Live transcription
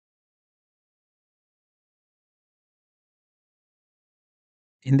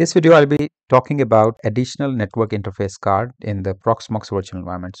In this video, I'll be talking about additional network interface card in the Proxmox virtual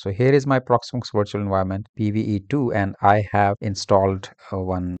environment. So here is my Proxmox virtual environment PVE2, and I have installed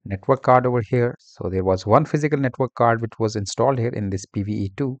one network card over here. So there was one physical network card which was installed here in this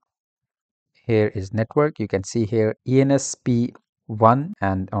PVE2. Here is network. You can see here ENSP1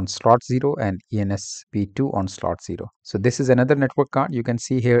 and on slot 0 and ENSP2 on slot 0. So this is another network card. You can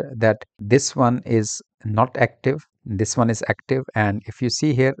see here that this one is not active, this one is active, and if you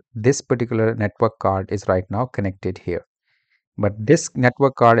see here, this particular network card is right now connected here. But this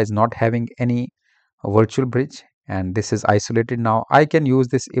network card is not having any virtual bridge, and this is isolated now. I can use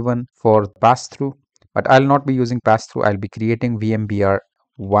this even for pass through, but I'll not be using pass through. I'll be creating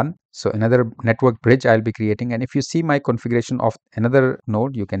VMBR1. So another network bridge I'll be creating. And if you see my configuration of another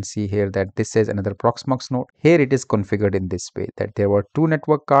node, you can see here that this is another Proxmox node. Here it is configured in this way that there were two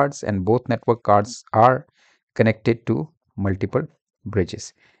network cards and both network cards are connected to multiple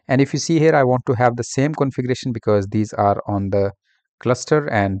bridges. And if you see here, I want to have the same configuration because these are on the cluster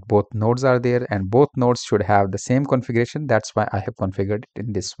and both nodes are there, and both nodes should have the same configuration. That's why I have configured it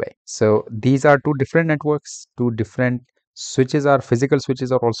in this way. So these are two different networks, two different switches, are physical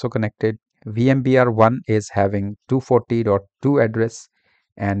switches are also connected. VMBR1 is having 240.2 address,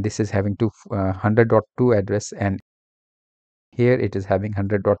 and this is having 100.2 address, and here it is having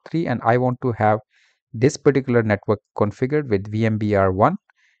 100.3, and I want to have this particular network configured with VMBR1,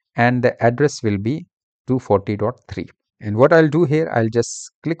 and the address will be 240.3. And what I'll do here, I'll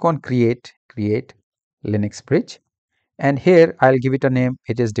just click on create Linux bridge, and here I'll give it a name.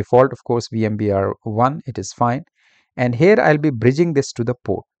 It is default, of course, VMBR1, it is fine. And here I'll be bridging this to the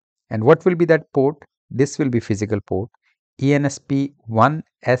port. And what will be that port? This will be physical port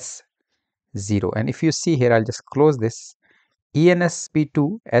ENSP1S0. And if you see here, I'll just close this.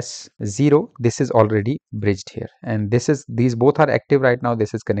 ENSP2S0, this is already bridged here, and these both are active right now.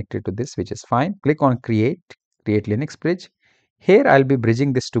 This is connected to this, which is fine. Click on create Linux bridge. Here I'll be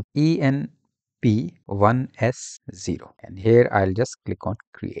bridging this to ENP1S0, and here I'll just click on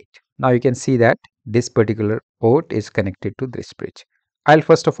create. Now you can see that this particular port is connected to this bridge. I'll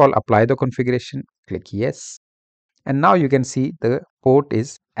first of all apply the configuration, click yes, and now you can see the port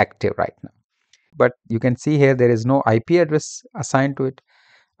is active right now. But you can see here there is no IP address assigned to it.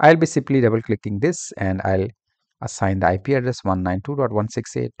 I'll be simply double clicking this and I'll assign the IP address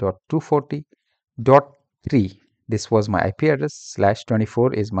 192.168.240.3. This was my IP address,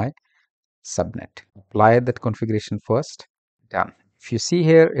 /24 is my subnet. Apply that configuration first. Done. If you see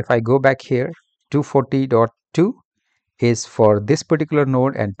here, if I go back here, 240.2 is for this particular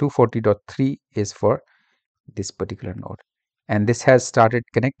node and 240.3 is for this particular node. And this has started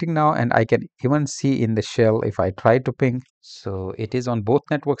connecting now, and I can even see in the shell if I try to ping. So it is on both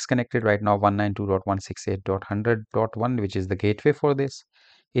networks connected right now, 192.168.100.1, which is the gateway for this.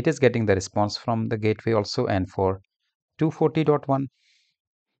 It is getting the response from the gateway also, and for 240.1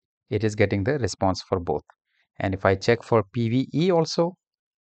 it is getting the response for both. And if I check for PVE also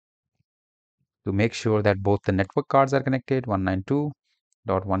to make sure that both the network cards are connected,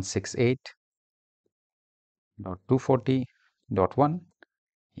 192.168.240.1,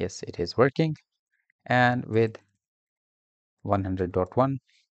 yes, it is working. And with 100.1,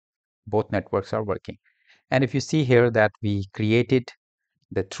 both networks are working. And if you see here that we created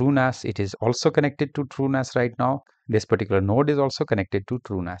the TrueNAS, it is also connected to TrueNAS right now. This particular node is also connected to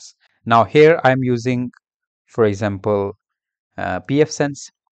TrueNAS. Now here I'm using, for example,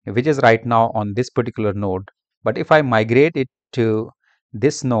 pfSense, which is right now on this particular node. But if I migrate it to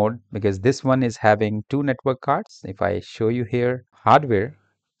this node, because this one is having two network cards, if I show you here hardware,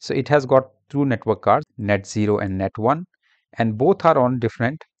 so it has got two network cards, net 0 and net 1, and both are on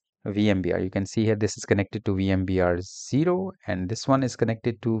different VMBR. You can see here this is connected to VMBR 0 and this one is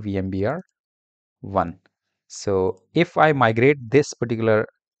connected to VMBR 1. So if I migrate this particular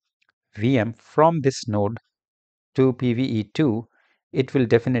VM from this node to PVE2, it will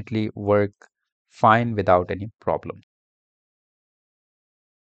definitely work fine without any problem.